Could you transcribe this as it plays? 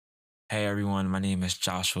Hey everyone, my name is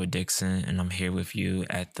Joshua Dixon, and I'm here with you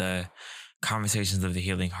at the Conversations of the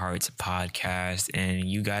Healing Hearts podcast. And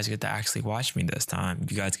you guys get to actually watch me this time.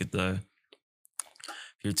 If you're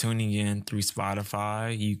tuning in through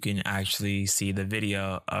Spotify, you can actually see the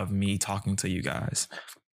video of me talking to you guys.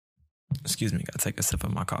 Excuse me, gotta take a sip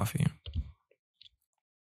of my coffee.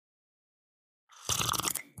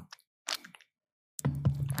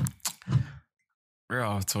 We're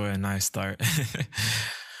off to a nice start.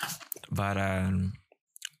 But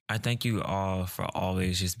I thank you all for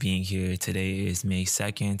always just being here. Today is May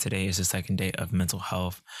 2nd. Today is the second day of Mental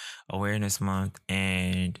Health Awareness Month.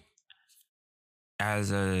 And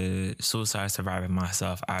as a suicide survivor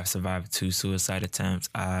myself, I've survived 2 suicide attempts.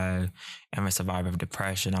 I am a survivor of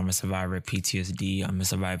depression. I'm a survivor of PTSD. I'm a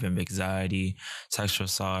survivor of anxiety, sexual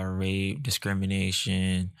assault, rape,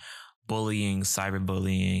 discrimination, bullying,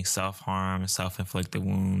 cyberbullying, self-harm, self-inflicted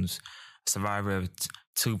wounds, survivor of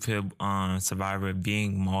survivor of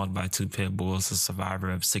being mauled by 2 pit bulls, a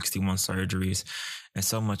survivor of 61 surgeries, and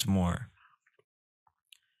so much more.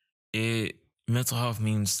 Mental health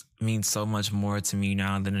means so much more to me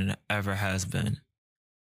now than it ever has been.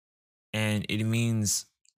 And it means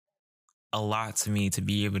a lot to me to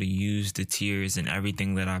be able to use the tears and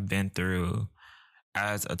everything that I've been through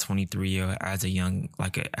as a 23-year-old, as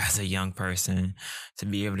a young person, to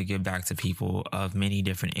be able to give back to people of many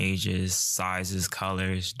different ages, sizes,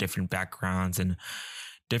 colors, different backgrounds, and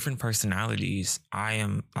different personalities.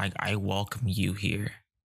 I welcome you here.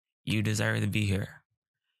 You deserve to be here.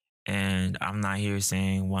 And I'm not here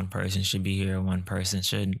saying one person should be here, one person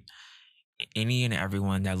shouldn't. Any and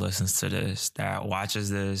everyone that listens to this, that watches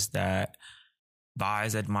this, that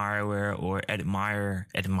buys Admireware or Admireware,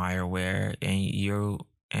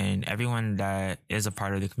 and everyone that is a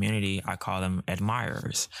part of the community, I call them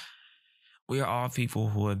admirers. We are all people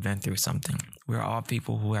who have been through something. We are all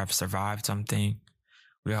people who have survived something.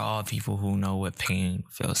 We are all people who know what pain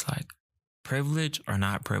feels like. Privilege or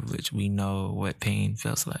not privilege, we know what pain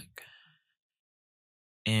feels like.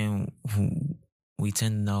 And we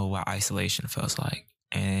tend to know what isolation feels like,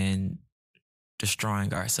 and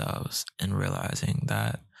destroying ourselves and realizing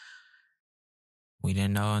that we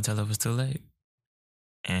didn't know until it was too late.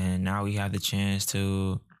 And now we have the chance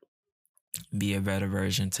to be a better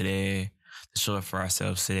version today, to show up for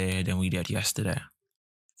ourselves today than we did yesterday.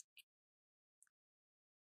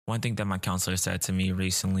 One thing that my counselor said to me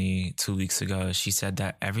recently, 2 weeks ago, she said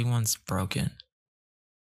that everyone's broken.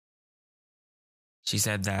 She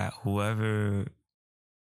said that whoever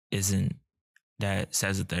that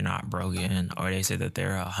says that they're not broken, or they say that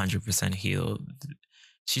they're 100% healed,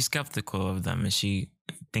 she's skeptical of them, and she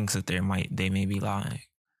thinks that they may be lying.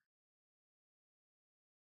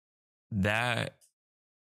 That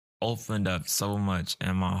opened up so much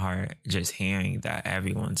in my heart, just hearing that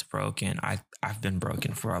everyone's broken. I've been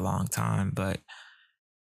broken for a long time, but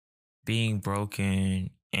being broken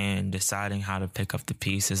and deciding how to pick up the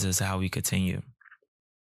pieces is how we continue.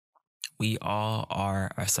 We all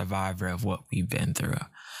are a survivor of what we've been through.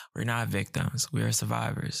 We're not victims. We are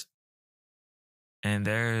survivors. And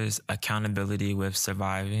there's accountability with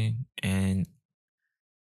surviving and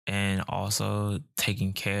also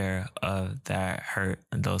taking care of that hurt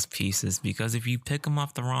and those pieces. Because if you pick them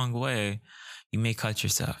up the wrong way, you may cut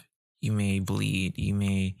yourself. You may bleed. You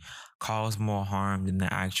may cause more harm than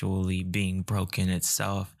the actually being broken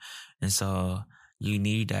itself. And so you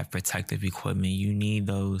need that protective equipment. You need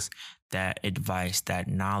that advice, that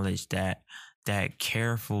knowledge, that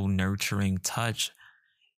careful, nurturing touch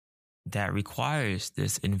that requires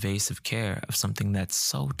this invasive care of something that's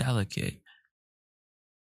so delicate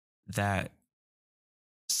that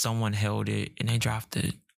someone held it and they dropped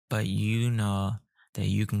it. But you know that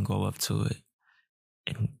you can go up to it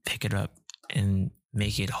and pick it up and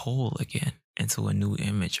make it whole again into a new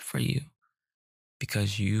image for you,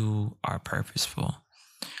 because you are purposeful.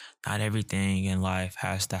 Not everything in life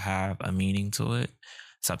has to have a meaning to it.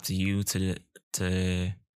 It's up to you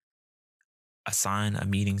to assign a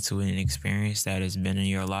meaning to an experience that has been in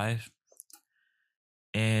your life.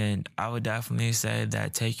 And I would definitely say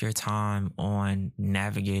that take your time on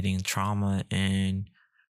navigating trauma and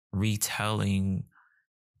retelling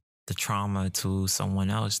the trauma to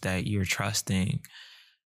someone else that you're trusting.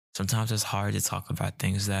 Sometimes it's hard to talk about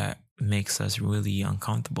things that makes us really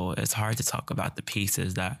uncomfortable. It's hard to talk about the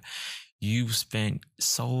pieces that you've spent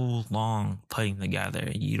so long putting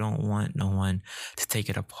together. You don't want no one to take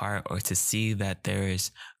it apart or to see that there is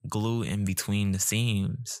glue in between the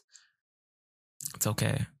seams. It's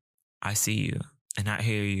okay. I see you and I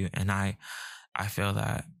hear you, and I feel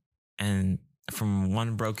that. And from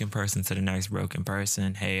one broken person to the next broken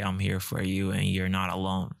person, hey, I'm here for you and you're not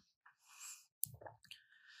alone.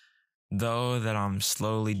 though that I'm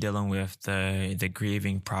slowly dealing with the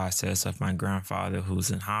grieving process of my grandfather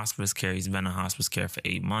who's in hospice care. He's been in hospice care for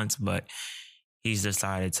 8 months, but he's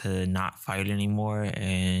decided to not fight anymore,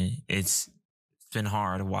 and it's been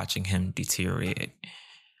hard watching him deteriorate.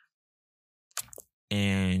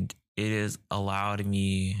 And it has allowed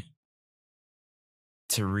me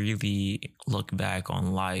to really look back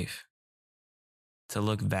on life, to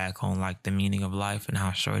look back on like the meaning of life and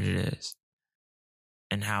how short it is,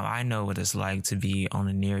 and how I know what it's like to be on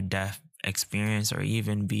a near death experience or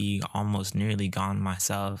even be almost nearly gone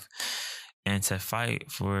myself, and to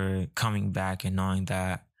fight for coming back and knowing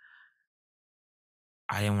that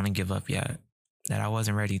I didn't want to give up yet, that I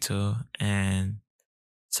wasn't ready to, and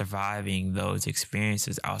surviving those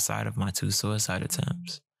experiences outside of my 2 suicide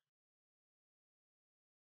attempts.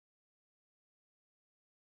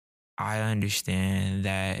 I understand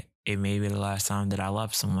that it may be the last time that I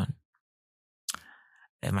love someone.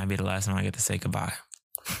 It might be the last time I get to say goodbye.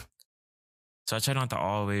 So I try not to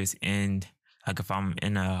always end, like if I'm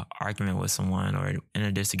in an argument with someone or in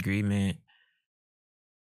a disagreement,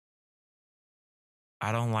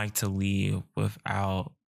 I don't like to leave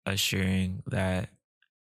without assuring that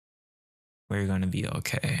we're going to be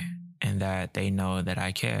okay and that they know that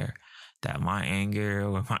I care, that my anger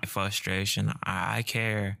or my frustration, I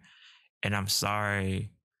care, and I'm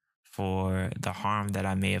sorry for the harm that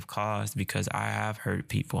I may have caused because I have hurt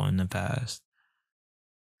people in the past.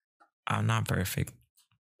 I'm not perfect.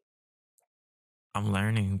 I'm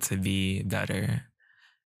learning to be better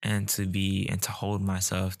and to hold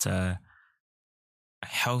myself to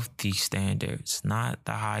healthy standards, not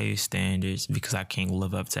the highest standards because I can't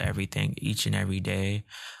live up to everything each and every day.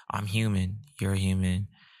 I'm human. You're human.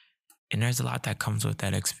 And there's a lot that comes with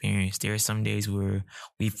that experience. There are some days where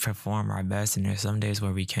we perform our best and there's some days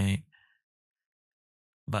where we can't.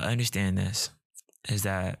 But understand this, is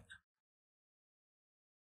that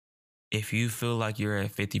if you feel like you're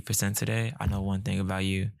at 50% today, I know one thing about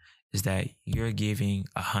you is that you're giving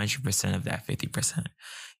 100% of that 50%.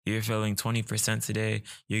 You're feeling 20% today,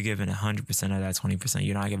 you're giving 100% of that 20%.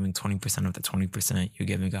 You're not giving 20% of the 20%, you're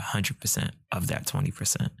giving 100% of that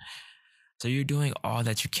 20%. So you're doing all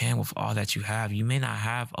that you can with all that you have. You may not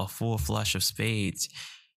have a full flush of spades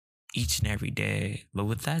each and every day, but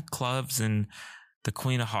with that clubs and the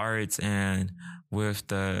Queen of Hearts and with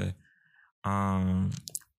the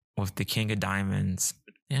King of Diamonds,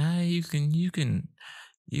 yeah, you can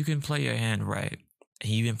play your hand right. And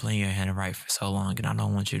you've been playing your hand right for so long, and I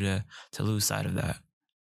don't want you to lose sight of that.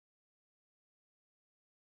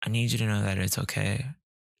 I need you to know that it's okay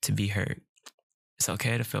to be hurt. It's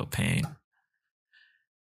okay to feel pain.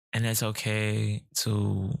 And it's okay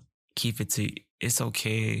to it's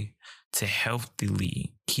okay to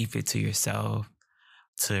healthily keep it to yourself,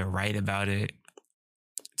 to write about it,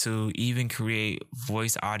 to even create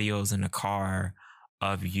voice audios in the car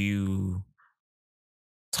of you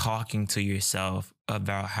talking to yourself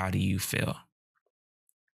about how do you feel.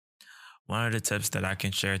 One of the tips that I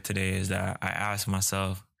can share today is that I ask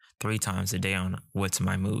myself 3 times a day on what's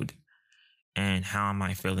my mood and how am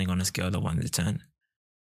I feeling on a scale of 1 to 10.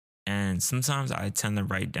 And sometimes I tend to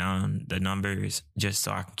write down the numbers just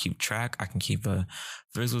so I can keep track. I can keep a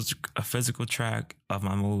physical track of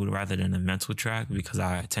my mood rather than a mental track because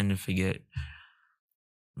I tend to forget.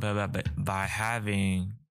 But by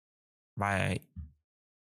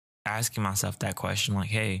asking myself that question, like,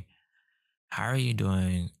 hey, how are you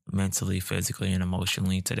doing mentally, physically, and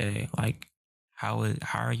emotionally today? Like, how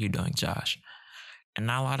are you doing, Josh? And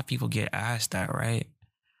not a lot of people get asked that, right?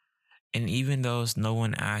 And even though no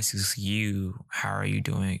one asks you, how are you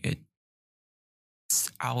doing?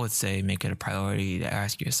 I would say make it a priority to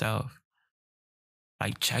ask yourself.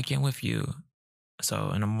 Like, check in with you.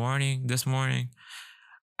 So this morning,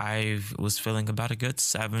 I was feeling about a good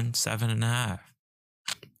 7.5.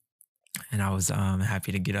 And I was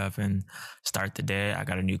happy to get up and start the day. I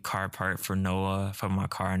got a new car part for my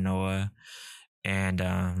car, Noah. And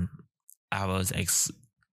I was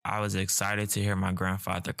excited to hear my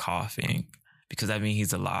grandfather coughing because that means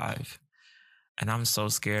he's alive. And I'm so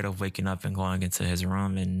scared of waking up and going into his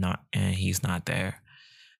room and he's not there.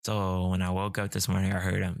 So when I woke up this morning, I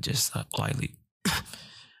heard him just lightly. I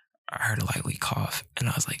heard a lightly cough, and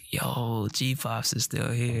I was like, "Yo, G-Pops is still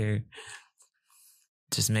here."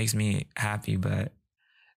 Just makes me happy, but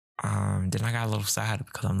then I got a little sad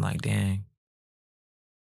because I'm like, dang,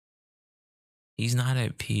 he's not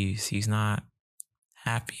at peace. He's not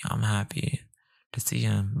happy. I'm happy to see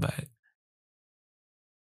him, but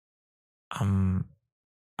I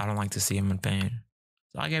don't like to see him in pain.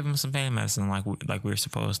 So I gave him some pain medicine like we were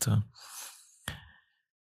supposed to.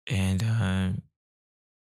 And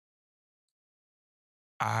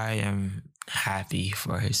I am happy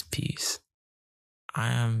for his peace. I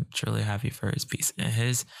am truly happy for his peace.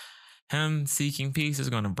 And him seeking peace is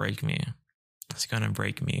gonna break me. It's gonna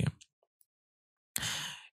break me.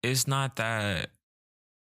 It's not that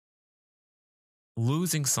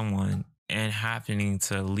losing someone and happening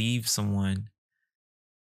to leave someone,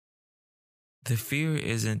 the fear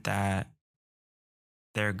isn't that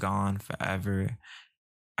they're gone forever.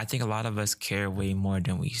 I think a lot of us care way more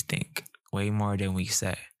than we think, way more than we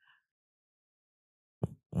say.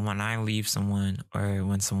 When I leave someone or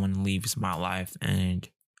when someone leaves my life and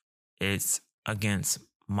it's against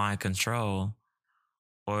my control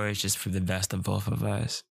or it's just for the best of both of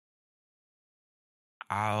us,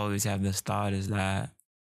 I always have this thought is that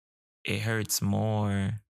it hurts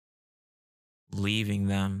more leaving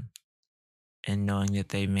them and knowing that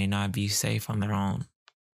they may not be safe on their own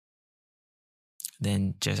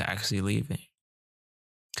than just actually leaving.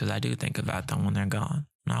 Because I do think about them when they're gone.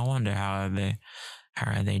 And I wonder how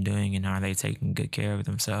are they doing and are they taking good care of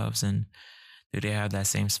themselves? And do they have that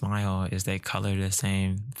same smile? Is they color the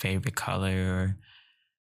same favorite color? Or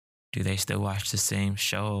do they still watch the same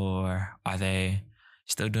show? Or are they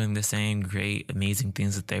still doing the same great, amazing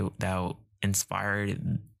things that inspired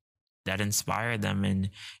them, and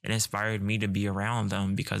it inspired me to be around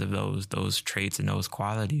them because of those traits and those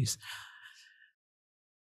qualities.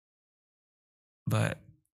 But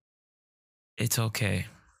it's okay.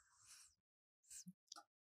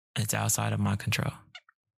 It's outside of my control.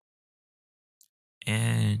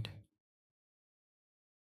 And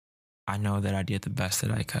I know that I did the best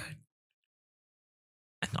that I could.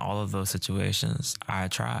 In all of those situations, I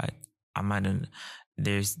tried.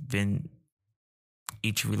 There's been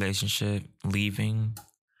each relationship leaving,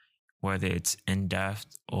 whether it's in depth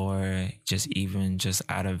or just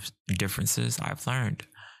out of differences, I've learned.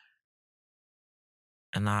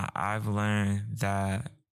 And I've learned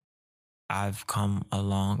that I've come a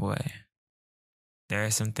long way. There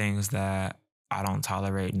are some things that I don't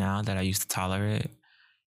tolerate now that I used to tolerate.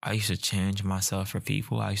 I used to change myself for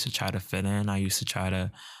people. I used to try to fit in. I used to try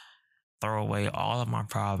to throw away all of my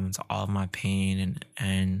problems, all of my pain,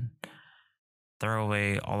 and throw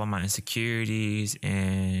away all of my insecurities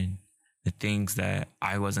and the things that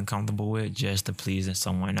I wasn't comfortable with just to please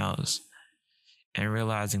someone else. And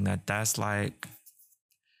realizing that that's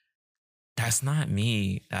not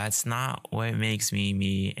me. That's not what makes me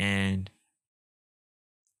me. And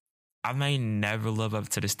I may never live up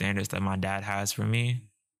to the standards that my dad has for me.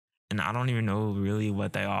 And I don't even know really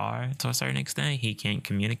what they are to a certain extent. He can't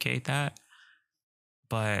communicate that.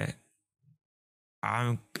 But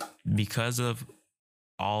because of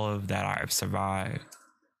all of that I've survived,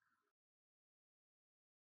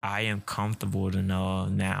 I am comfortable to know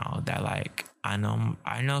now that I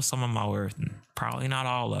know some of my worth, probably not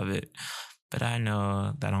all of it, but I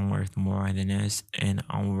know that I'm worth more than this, and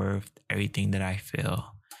I'm worth everything that I feel.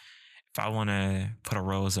 If I want to put a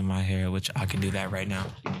rose in my hair, which I can do that right now.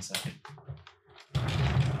 Give me a second.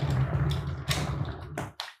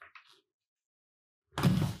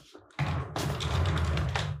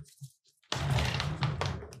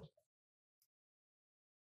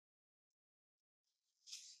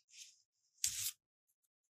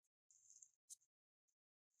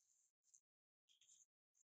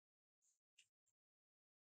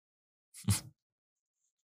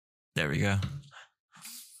 There we go.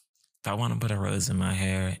 If I want to put a rose in my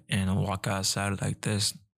hair and walk outside like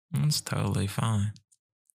this, it's totally fine.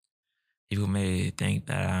 People may think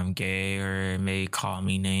that I'm gay or may call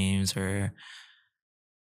me names or,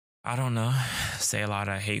 I don't know, say a lot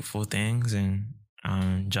of hateful things and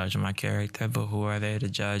judge my character, but who are they to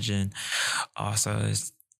judge? And also,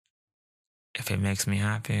 if it makes me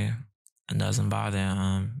happy, it doesn't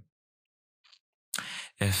bother.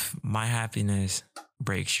 If my happiness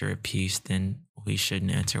breaks your peace, then we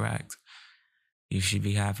shouldn't interact. You should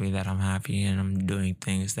be happy that I'm happy and I'm doing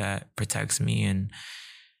things that protects me and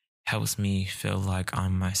helps me feel like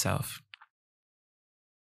I'm myself.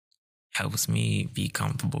 Helps me be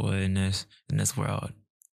comfortable in this world.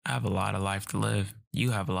 I have a lot of life to live. You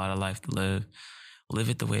have a lot of life to live. Live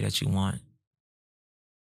it the way that you want.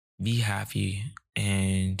 Be happy,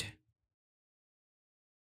 and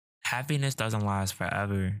happiness doesn't last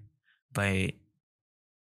forever, but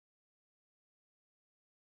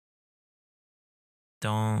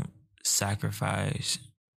don't sacrifice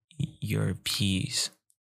your peace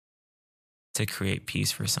to create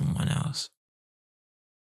peace for someone else,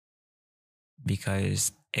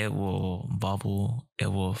 because it will bubble,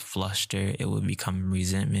 it will fluster, it will become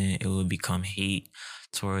resentment, it will become hate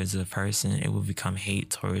towards the person, it will become hate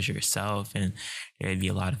towards yourself, and there'd be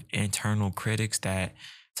a lot of internal critics that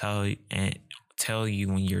tell tell you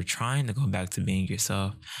when you're trying to go back to being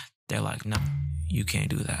yourself, they're like, no, you can't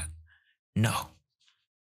do that. No,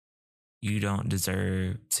 you don't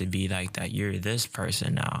deserve to be like that. You're this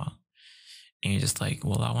person now. And you're just like,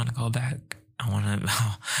 well, I want to go back.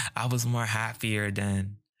 I was more happier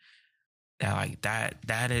than that. Like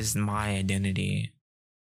that is my identity.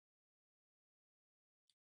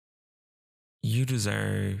 You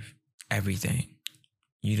deserve everything.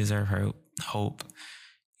 You deserve hope.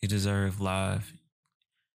 You deserve love.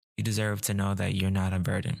 You deserve to know that you're not a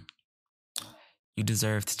burden. You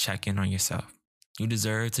deserve to check in on yourself. You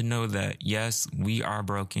deserve to know that, yes, we are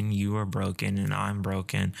broken, you are broken, and I'm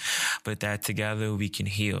broken, but that together we can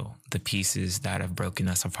heal the pieces that have broken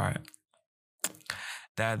us apart.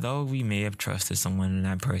 That though we may have trusted someone and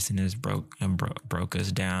that person is broke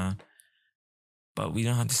us down, but we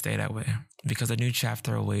don't have to stay that way, because a new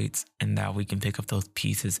chapter awaits, and that we can pick up those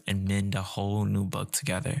pieces and mend a whole new book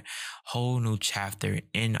together, whole new chapter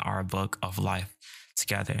in our book of life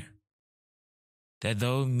together. That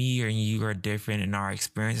though me and you are different and our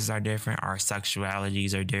experiences are different, our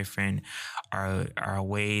sexualities are different, our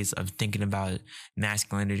ways of thinking about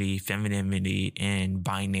masculinity, femininity, and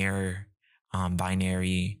binary,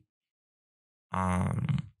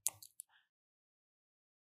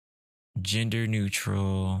 gender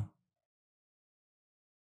neutral,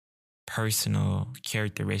 personal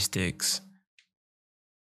characteristics,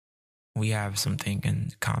 we have something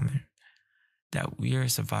in common. That we are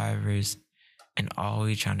survivors, and all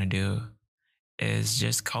we're trying to do is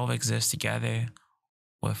just coexist together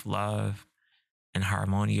with love and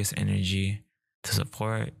harmonious energy to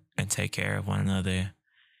support and take care of one another,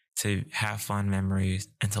 to have fun memories,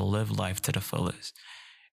 and to live life to the fullest.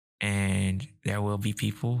 And there will be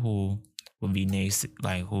people who will be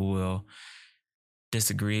who will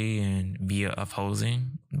disagree and be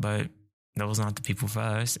opposing, but those are not the people for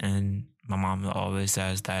us. And my mom always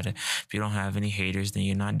says that if you don't have any haters, then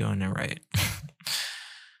you're not doing it right.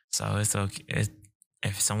 So it's okay.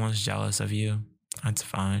 If someone's jealous of you, that's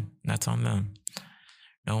fine. That's on them.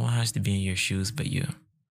 No one has to be in your shoes but you.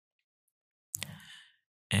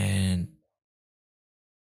 And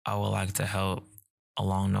I would like to help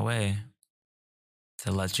along the way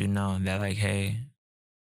to let you know that, like, hey,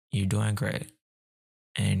 you're doing great.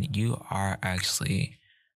 And you are actually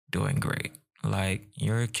doing great. Like,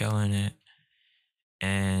 you're killing it.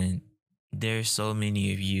 And there's so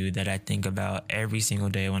many of you that I think about every single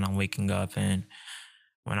day when I'm waking up and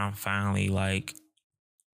when I'm finally like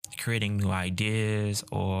creating new ideas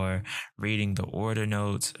or reading the order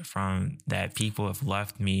notes from that people have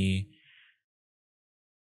left me.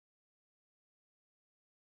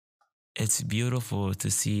 It's beautiful to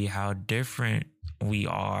see how different we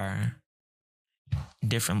are,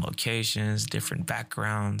 different locations, different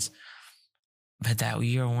backgrounds, but that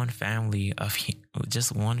we are one family of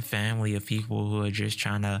people who are just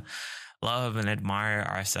trying to love and admire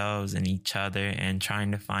ourselves and each other and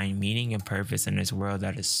trying to find meaning and purpose in this world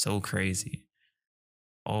that is so crazy.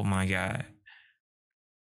 Oh my God.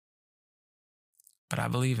 But I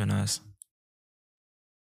believe in us.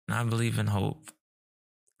 And I believe in hope.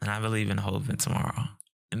 And I believe in hope in tomorrow.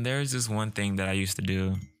 And there's this one thing that I used to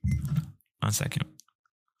do. 1 second.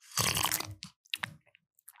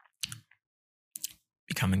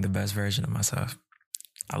 Becoming the best version of myself.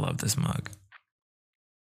 I love this mug.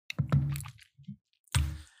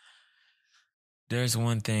 There's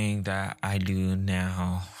one thing that I do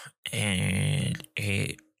now, and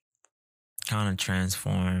it kind of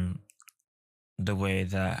transformed the way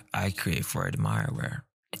that I create for Admireware.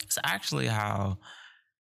 It's actually how,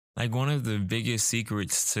 like, one of the biggest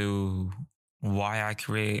secrets to why I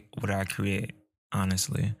create what I create,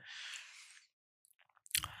 honestly.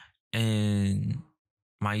 And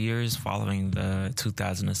my years following the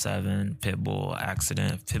 2007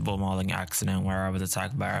 pitbull mauling accident, where I was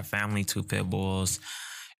attacked by our family, 2 pit bulls,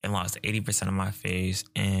 and lost 80% of my face,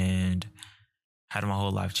 and had my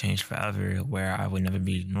whole life changed forever, where I would never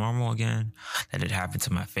be normal again. That it happened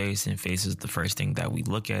to my face, and face is the first thing that we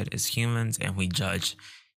look at as humans, and we judge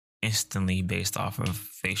instantly based off of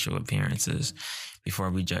facial appearances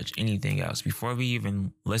before we judge anything else. Before we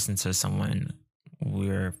even listen to someone,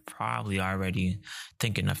 we're probably already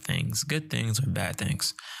thinking of things, good things or bad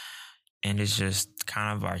things. And it's just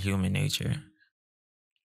kind of our human nature.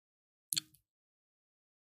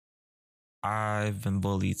 I've been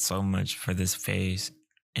bullied so much for this face,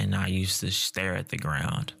 and I used to stare at the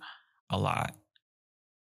ground a lot.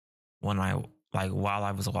 While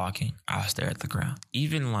I was walking, I'll stare at the ground.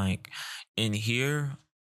 Even like in here,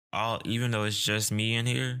 even though it's just me in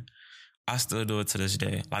here, I still do it to this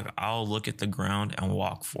day. Like, I'll look at the ground and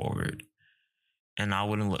walk forward. And I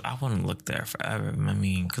wouldn't look there forever. I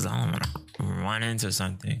mean, because I don't want to run into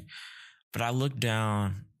something. But I look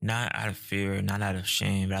down, not out of fear, not out of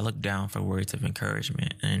shame, but I look down for words of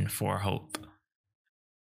encouragement and for hope.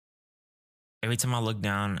 Every time I look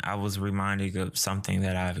down, I was reminded of something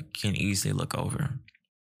that I can easily look over.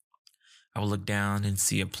 I would look down and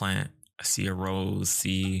see a plant, see a rose,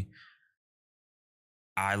 see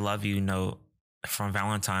I love you note from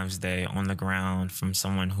Valentine's Day on the ground from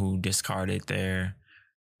someone who discarded their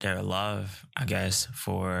love, I guess,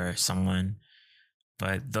 for someone.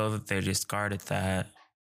 But though that they discarded that,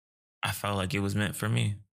 I felt like it was meant for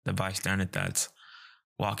me. The bystander that's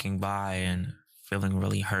walking by and feeling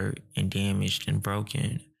really hurt and damaged and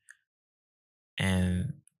broken.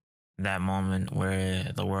 And that moment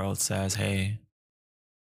where the world says, hey,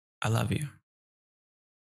 I love you.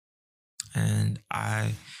 And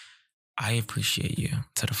I appreciate you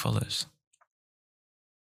to the fullest.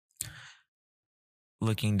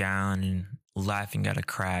 Looking down and laughing at a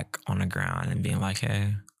crack on the ground and being like,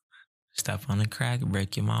 hey, step on the crack,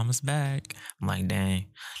 break your mama's back. I'm like, dang,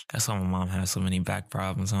 that's why my mom has so many back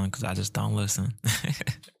problems, because I just don't listen.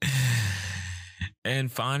 And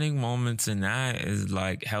finding moments in that is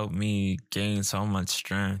like helped me gain so much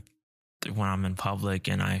strength when I'm in public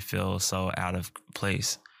and I feel so out of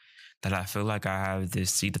place, that I feel like I have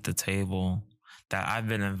this seat at the table, that I've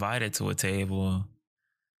been invited to a table,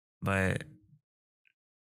 but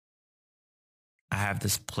I have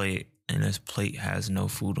this plate and this plate has no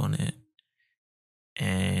food on it.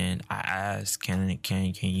 And I asked, can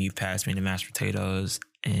you pass me the mashed potatoes?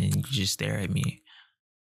 And you just stare at me.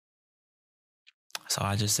 So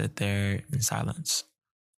I just sit there in silence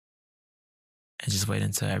and just wait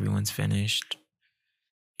until everyone's finished.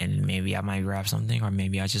 And maybe I might grab something, or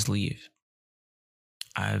maybe I just leave.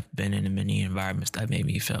 I've been in many environments that made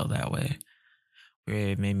me feel that way, where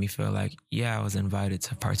it made me feel like, yeah, I was invited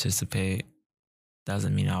to participate.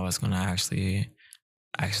 Doesn't mean I was going to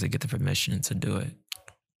actually get the permission to do it.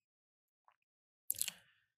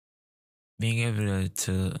 Being able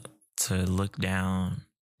to look down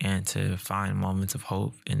and to find moments of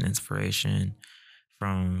hope and inspiration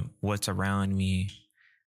from what's around me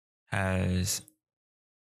has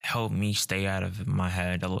helped me stay out of my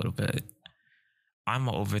head a little bit. I'm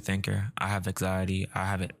an overthinker. I have anxiety. I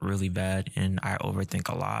have it really bad, and I overthink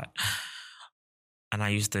a lot. And I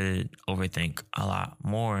used to overthink a lot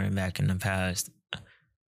more back in the past.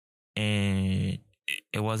 And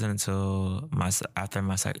it wasn't until after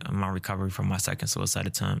my recovery from my second suicide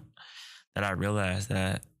attempt that I realized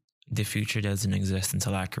that the future doesn't exist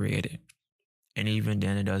until I create it. And even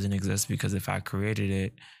then it doesn't exist, because if I created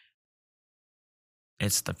it,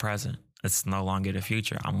 it's the present. It's no longer the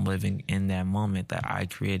future. I'm living in that moment that I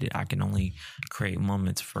created. I can only create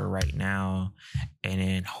moments for right now and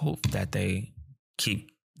then hope that they keep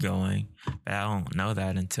going. But I don't know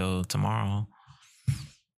that until tomorrow.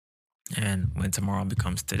 And when tomorrow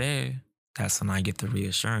becomes today, that's when I get the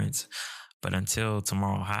reassurance. But until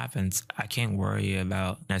tomorrow happens, I can't worry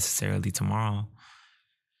about necessarily tomorrow.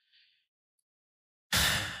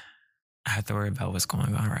 I have to worry about what's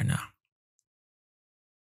going on right now.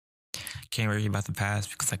 Can't worry about the past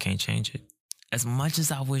because I can't change it. As much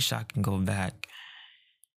as I wish I can go back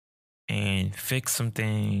and fix some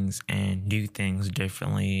things and do things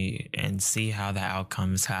differently and see how the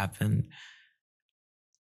outcomes happen,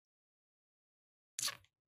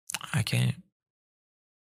 I can't.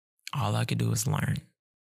 All I can do is learn.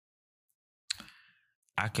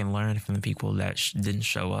 I can learn from the people that didn't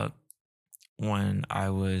show up when I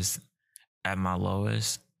was at my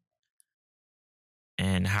lowest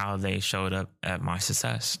and how they showed up at my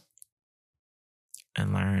success,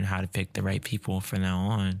 and learn how to pick the right people from now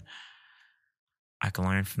on. I can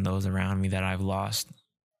learn from those around me that I've lost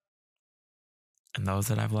and those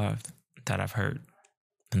that I've loved, that I've hurt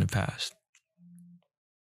in the past.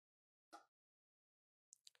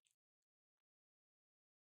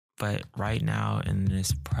 But right now, in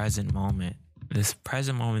this present moment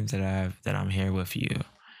that I'm here with you,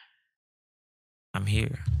 I'm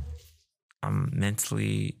here. I'm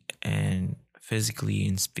mentally and physically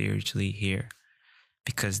and spiritually here.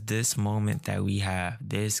 Because this moment that we have,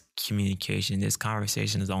 this communication, this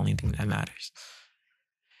conversation is the only thing that matters.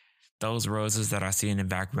 Those roses that I see in the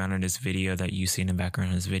background of this video, that you see in the background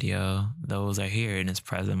of this video, those are here in this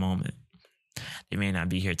present moment. They may not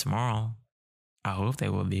be here tomorrow. I hope they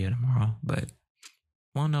will be here tomorrow, but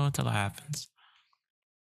won't know until it happens.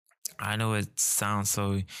 I know it sounds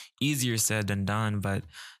so easier said than done, but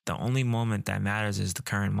the only moment that matters is the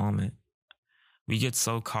current moment. We get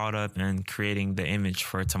so caught up in creating the image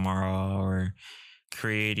for tomorrow, or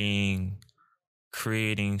creating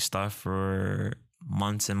creating stuff for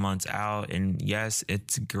months and months out. And yes,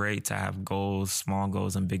 it's great to have goals, small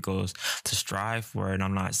goals and big goals to strive for it.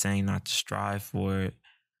 I'm not saying not to strive for it,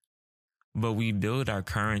 but we build our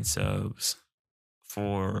current selves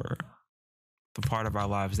for the part of our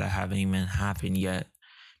lives that haven't even happened yet,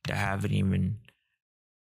 that haven't even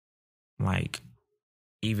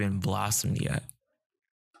even blossomed yet.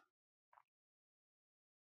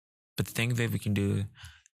 But the thing that we can do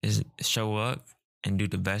is show up and do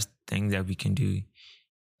the best thing that we can do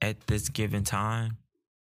at this given time,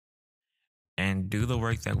 and do the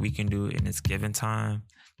work that we can do in this given time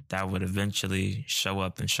that would eventually show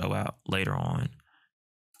up and show out later on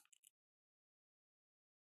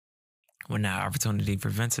when that opportunity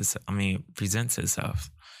presents itself.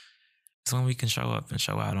 It's when we can show up and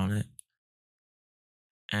show out on it.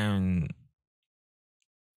 And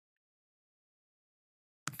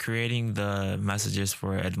creating the messages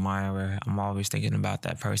for admirer, I'm always thinking about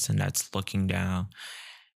that person that's looking down,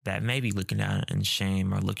 that may be looking down in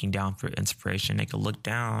shame or looking down for inspiration. They could look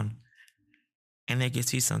down and they can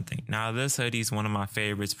see something. Now, this hoodie is one of my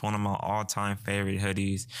favorites, one of my all-time favorite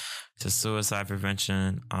hoodies. It's a suicide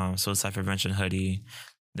prevention hoodie.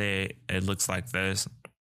 It looks like this,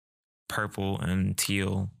 purple and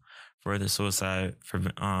teal for the suicide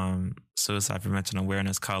prevention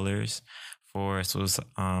awareness colors for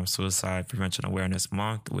Suicide Prevention Awareness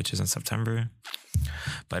Month, which is in September.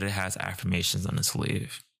 But it has affirmations on the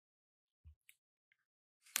sleeve.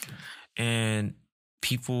 And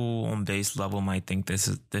people on base level might think this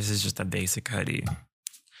is just a basic hoodie,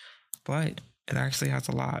 but it actually has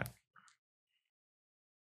a lot.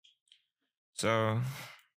 So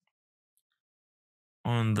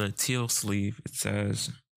on the teal sleeve, it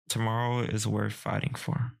says, "Tomorrow is worth fighting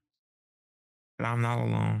for. That I'm not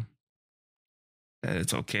alone. That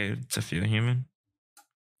it's okay to feel human.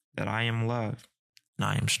 That I am loved and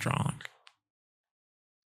I am strong."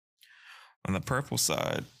 On the purple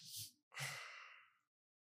side,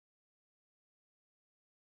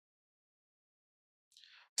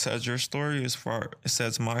 it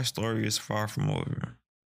says, "My story is far from over.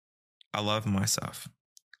 I love myself.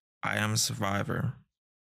 I am a survivor.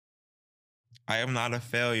 I am not a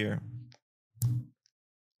failure.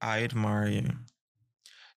 I admire you.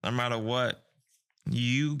 No matter what,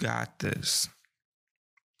 you got this."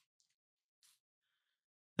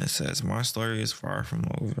 It says, "My story is far from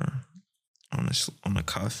over," on the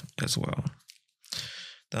cuff as well.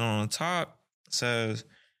 Then on the top, it says,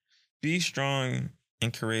 "Be strong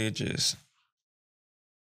and courageous.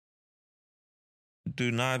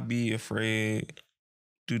 Do not be afraid.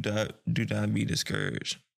 Do not be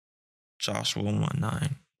discouraged." Joshua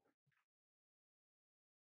 1:9.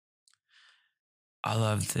 I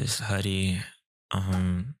love this hoodie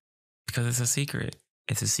because it's a secret.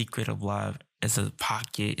 It's a secret of love. It's a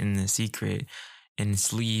pocket in the secret and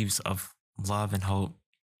sleeves of love and hope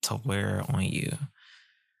to wear on you,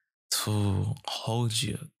 to hold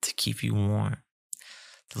you, to keep you warm,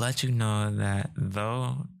 to let you know that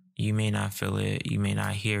though you may not feel it, you may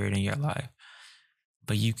not hear it in your life,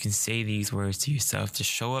 but you can say these words to yourself to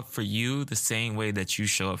show up for you the same way that you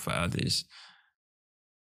show up for others.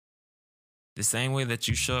 The same way that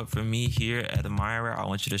you show up for me here at Admirer, I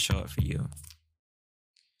want you to show up for you.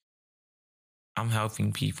 I'm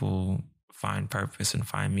helping people find purpose and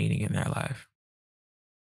find meaning in their life.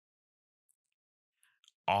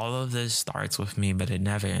 All of this starts with me, but it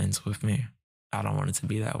never ends with me. I don't want it to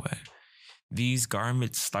be that way. These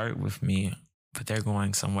garments start with me, but they're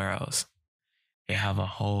going somewhere else. They have a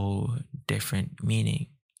whole different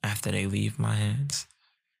meaning after they leave my hands.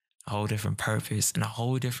 A whole different purpose and a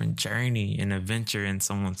whole different journey and adventure in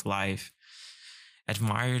someone's life.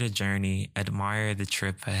 Admire the journey, admire the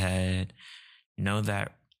trip ahead. Know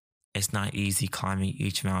that it's not easy climbing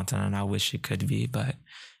each mountain, and I wish it could be, but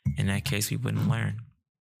in that case, we wouldn't learn.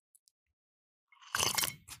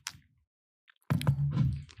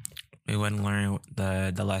 We wouldn't learn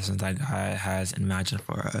the lessons that God has imagined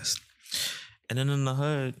for us. And then in the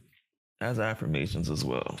hood, it has affirmations as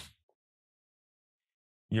well.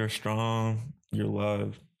 You're strong, you're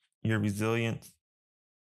loved, you're resilient,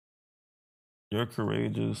 you're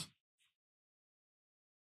courageous,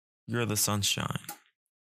 you're the sunshine.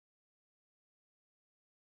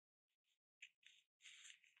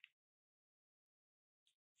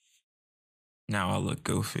 Now I look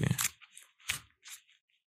goofy.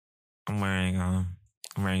 I'm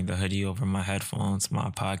wearing the hoodie over my headphones, my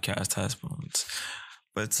podcast headphones.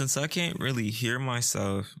 But since I can't really hear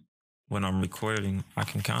myself when I'm recording, I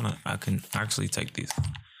can actually take these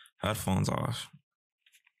headphones off.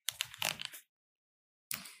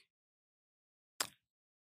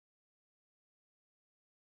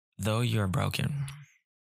 though you're broken,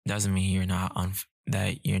 doesn't mean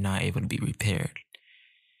that you're not able to be repaired.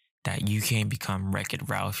 That you can't become Wreck-It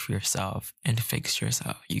Ralph yourself and fix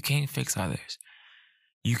yourself. You can't fix others.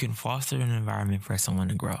 You can foster an environment for someone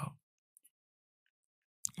to grow.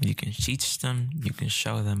 You can teach them, you can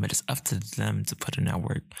show them, but it's up to them to put in that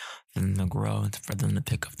work, for them to grow, and for them to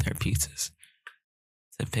pick up their pieces.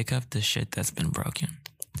 To pick up the shit that's been broken,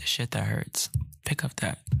 the shit that hurts. Pick up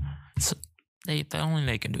that. So only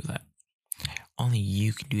they can do that. Only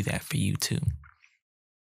you can do that for you too.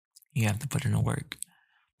 You have to put in the work,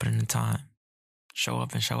 put in the time, show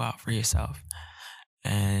up and show out for yourself.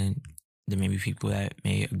 And there may be people that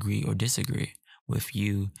may agree or disagree with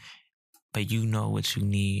you, but you know what you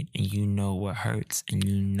need, and you know what hurts, and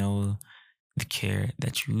you know the care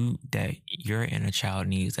that your inner child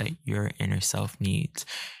needs, that your inner self needs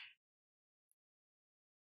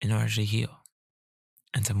in order to heal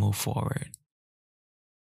and to move forward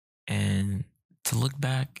and to look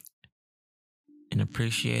back and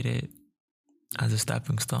appreciate it as a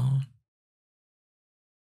stepping stone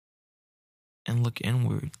and look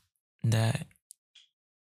inward that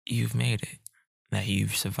you've made it, that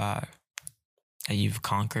you've survived, that you've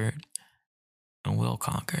conquered and will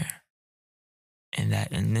conquer. And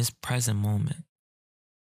that in this present moment,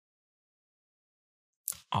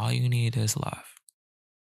 all you need is love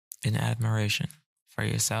and admiration for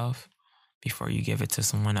yourself before you give it to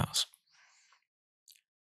someone else.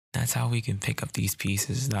 That's how we can pick up these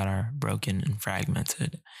pieces that are broken and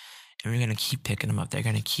fragmented. And we're going to keep picking them up. They're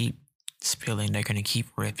going to keep spilling. They're going to keep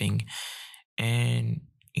ripping. And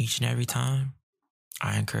each and every time,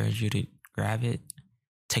 I encourage you to grab it,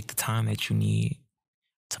 take the time that you need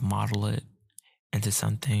to model it into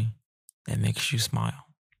something that makes you smile.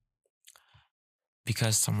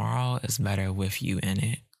 Because tomorrow is better with you in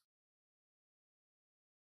it.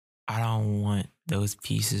 I don't want those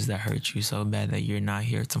pieces that hurt you so bad that you're not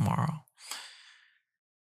here tomorrow.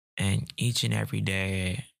 And each and every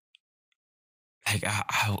day, like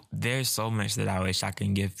there's so much that I wish I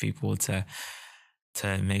can give people to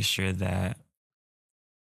make sure that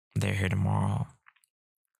they're here tomorrow.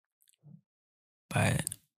 But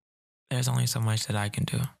there's only so much that I can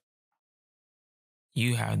do.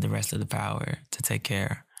 You have the rest of the power to take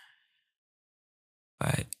care.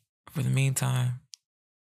 But for the meantime,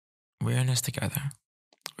 we're in this together.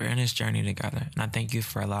 We're in this journey together. And I thank you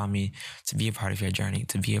for allowing me to be a part of your journey,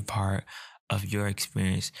 to be a part of your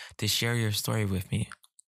experience, to share your story with me,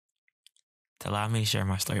 to allow me to share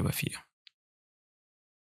my story with you,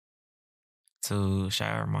 to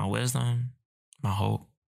share my wisdom, my hope,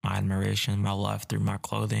 my admiration, my love through my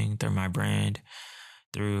clothing, through my brand,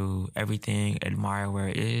 through everything, admire where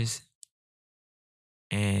it is,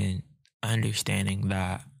 and understanding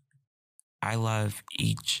that I love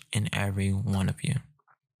each and every one of you.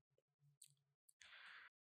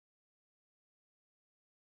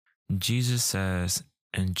 Jesus says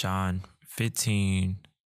in John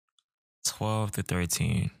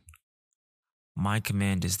 15:12-13, my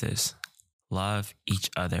command is this: love each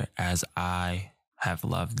other as I have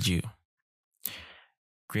loved you.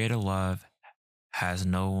 Greater love has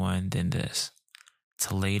no one than this,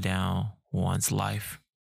 to lay down one's life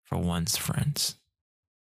for one's friends.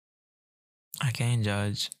 I can't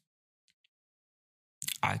judge.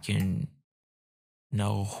 I can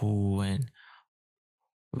know who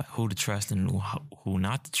to trust and who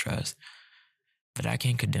not to trust, but I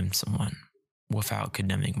can't condemn someone without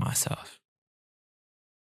condemning myself.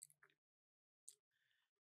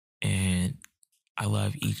 And I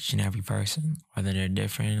love each and every person, whether they're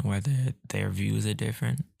different, whether their views are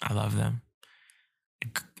different. I love them.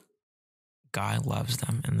 God loves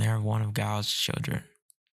them, and they're one of God's children.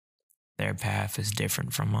 Their path is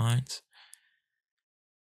different from mine,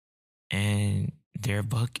 and their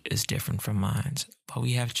book is different from mine. But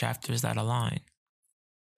we have chapters that align,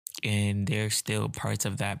 and there's still parts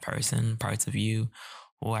of that person, parts of you,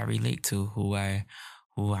 who I relate to, who I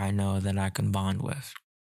know that I can bond with.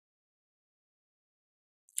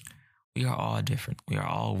 We are all different. We are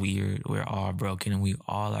all weird. We're all broken, and we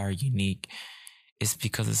all are unique. It's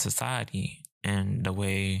because of society and the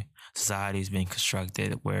way society has been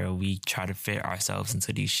constructed, where we try to fit ourselves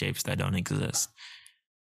into these shapes that don't exist.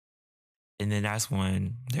 And then that's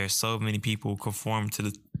when there's so many people conform to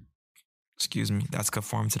this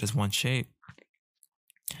one shape,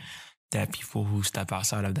 that people who step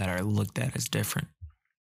outside of that are looked at as different.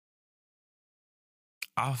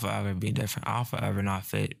 I'll forever be different. I'll forever not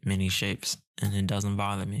fit many shapes, and it doesn't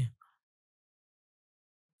bother me.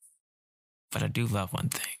 But I do love one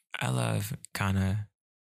thing. I love kind of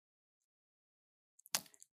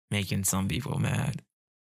making some people mad.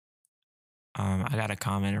 I got a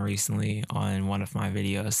comment recently on one of my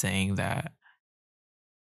videos saying that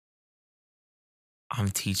I'm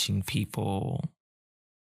teaching people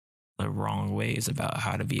the wrong ways about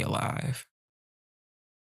how to be alive.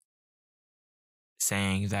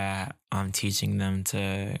 Saying that I'm teaching them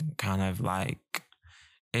to kind of like,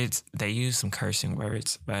 they use some cursing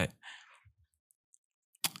words, but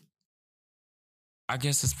I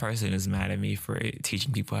guess this person is mad at me for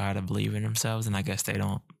teaching people how to believe in themselves, and I guess they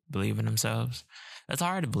don't believe in themselves. It's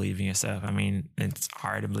hard to believe in yourself. I mean, it's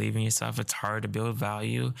hard to believe in yourself. It's hard to build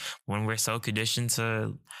value when we're so conditioned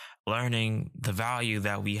to learning the value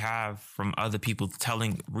that we have from other people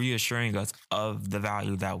reassuring us of the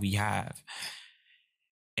value that we have.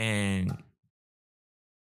 And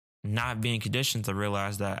not being conditioned to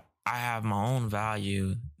realize that I have my own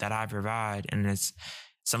value that I provide. And it's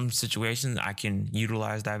some situations I can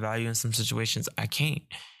utilize that value, in some situations I can't.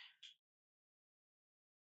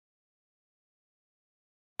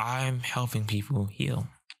 I'm helping people heal,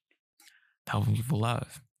 helping people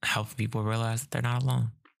love, helping people realize that they're not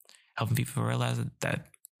alone, helping people realize that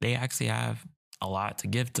they actually have a lot to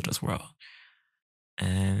give to this world.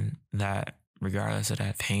 And that regardless of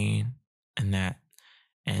that pain and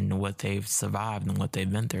what they've survived and what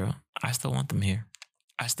they've been through, I still want them here.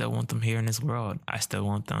 I still want them here in this world. I still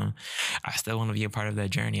want to be a part of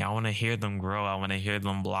that journey. I want to hear them grow. I want to hear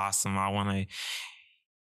them blossom. I want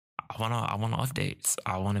updates.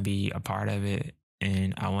 I want to be a part of it,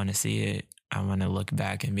 and I want to see it. I want to look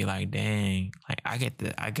back and be like, dang, like I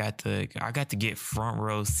got to get front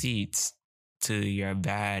row seats to your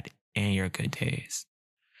bad and your good days.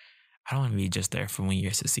 I don't want to be just there for when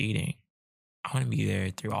you're succeeding. I want to be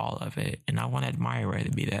there through all of it. And I want to admire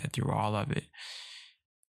to be there through all of it.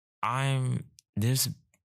 This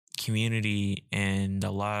community and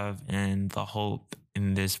the love and the hope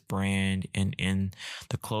in this brand and in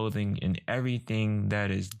the clothing and everything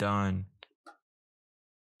that is done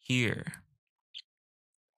here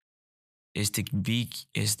is to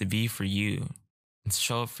be for you. It's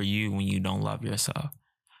show up for you when you don't love yourself.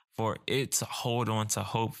 For it to hold on to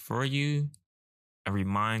hope for you and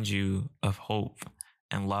remind you of hope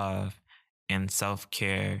and love and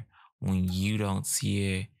self-care when you don't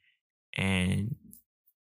see it, and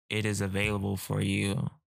it is available for you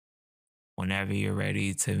whenever you're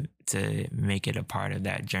ready to make it a part of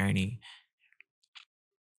that journey.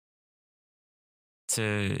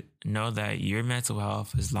 To know that your mental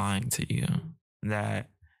health is lying to you, that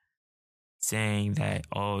saying that,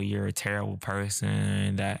 oh, you're a terrible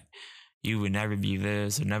person, that you would never be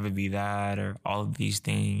this or never be that, or all of these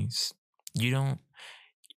things.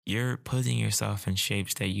 You're putting yourself in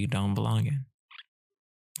shapes that you don't belong in.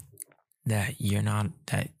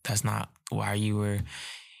 That's not why you were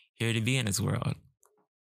here to be in this world.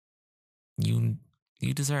 You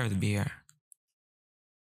deserve to be here.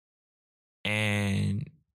 And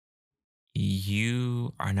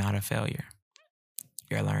you are not a failure.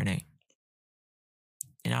 You're learning.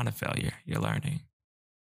 You're not a failure. You're learning.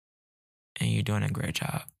 And you're doing a great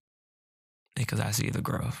job. Because I see the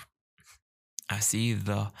growth. I see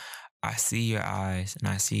your eyes, and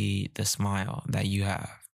I see the smile that you have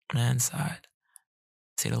on the inside.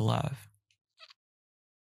 I see the love.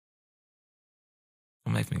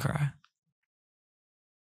 Don't make me cry.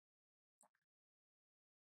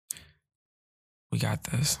 We got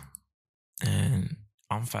this. And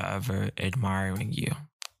I'm forever admiring you.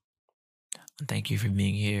 Thank you for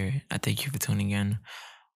being here. I thank you for tuning in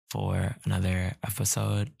for another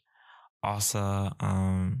episode. Also,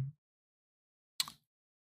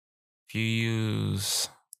 if you use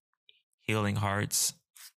Healing Hearts,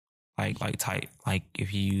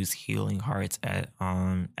 if you use Healing Hearts at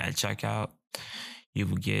checkout, you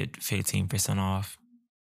will get 15% off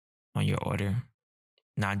on your order.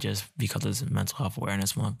 Not just because it's Mental Health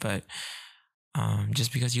Awareness Month, but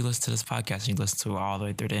just because you listen to this podcast and you listen to it all the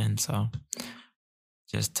way through the end. So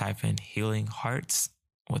just type in Healing Hearts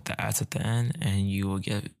with the S at the end, and you will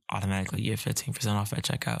automatically get 15% off at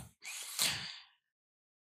checkout.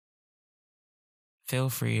 Feel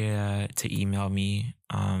free to email me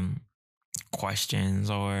questions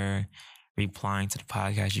or replying to the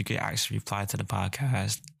podcast. You could actually reply to the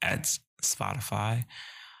podcast at Spotify.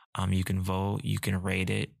 You can vote, you can rate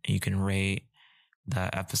it, you can rate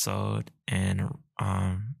the episode and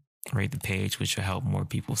rate the page, which will help more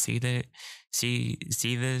people see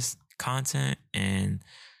this content, and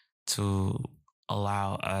to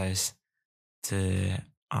allow us to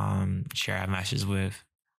share our message with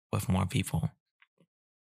more people.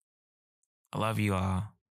 I love you all,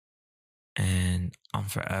 and I'm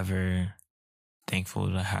forever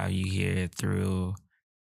thankful to have you here through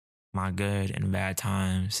my good and bad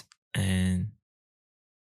times. and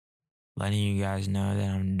letting you guys know that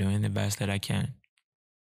I'm doing the best that I can.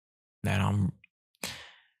 That I'm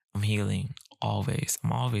healing always.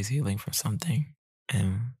 I'm always healing from something.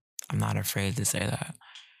 And I'm not afraid to say that.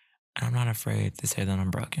 And I'm not afraid to say that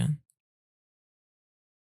I'm broken.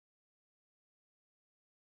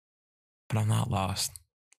 But I'm not lost.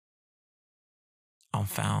 I'm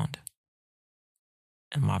found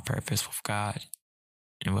in my purpose with God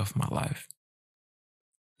and with my life.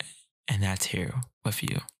 And that's here with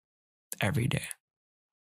you every day.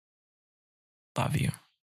 Love you.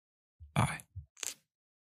 Bye.